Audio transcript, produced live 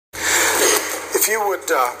if you would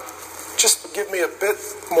just give me a bit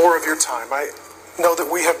more of your time. I know that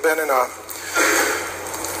we have been in a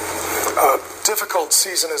difficult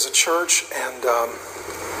season as a church, and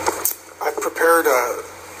I've prepared a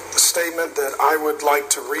statement that I would like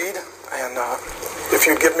to read, and if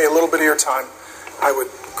you'd give me a little bit of your time, I would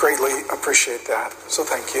greatly appreciate that. So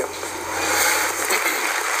thank you.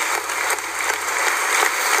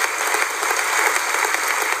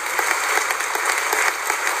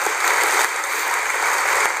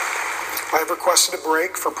 I have requested a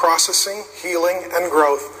break for processing, healing, and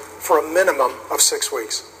growth for a minimum of 6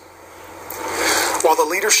 weeks, while the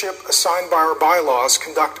leadership assigned by our bylaws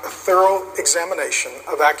conduct a thorough examination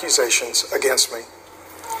of accusations against me.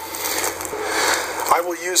 I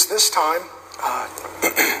will use this time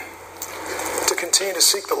to continue to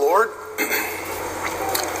seek the Lord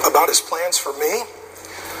about His plans for me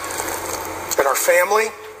and our family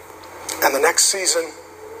and the next season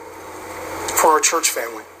for our church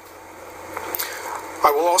family. I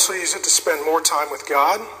will also use it to spend more time with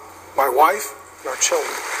God, my wife, and our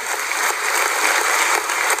children.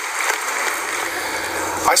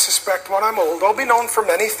 I suspect when I'm old, I'll be known for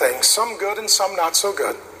many things, some good and some not so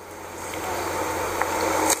good.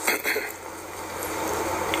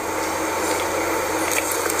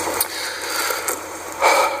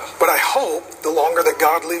 But I hope the longer that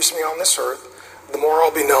God leaves me on this earth, the more I'll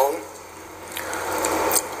be known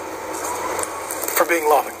for being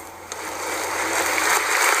loving.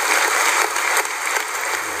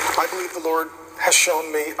 I believe the Lord has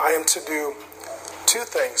shown me I am to do 2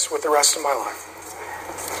 things with the rest of my life.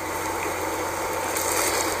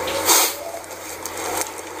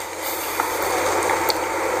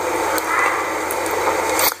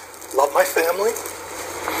 Love my family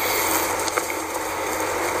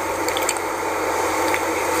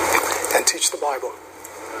and teach the Bible.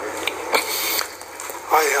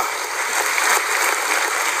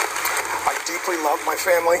 I deeply love my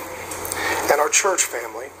family and our church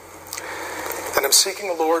family. And I'm seeking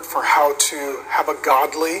the Lord for how to have a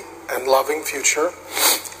godly and loving future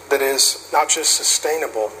that is not just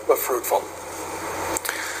sustainable, but fruitful.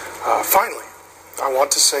 Finally, I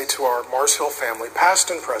want to say to our Mars Hill family, past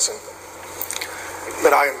and present,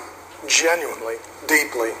 that I am genuinely,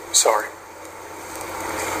 deeply sorry.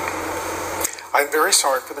 I'm very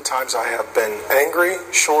sorry for the times I have been angry,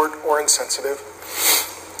 short, or insensitive.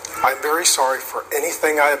 I'm very sorry for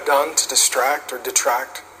anything I have done to distract or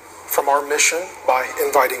detract from our mission by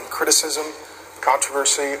inviting criticism,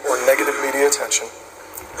 controversy, or negative media attention.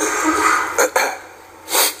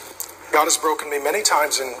 God has broken me many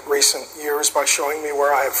times in recent years by showing me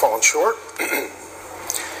where I have fallen short.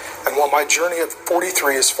 And while my journey at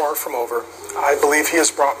 43 is far from over, I believe He has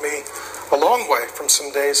brought me a long way from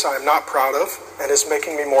some days I am not proud of and is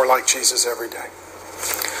making me more like Jesus every day.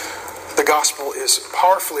 The gospel is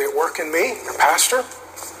powerfully at work in me, your pastor,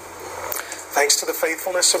 thanks to the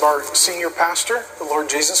faithfulness of our senior pastor, the Lord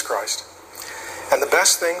Jesus Christ. And the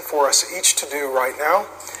best thing for us each to do right now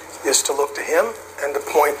is to look to Him and to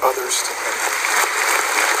point others to Him.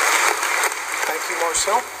 Thank you,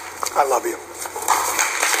 Marcel. I love you.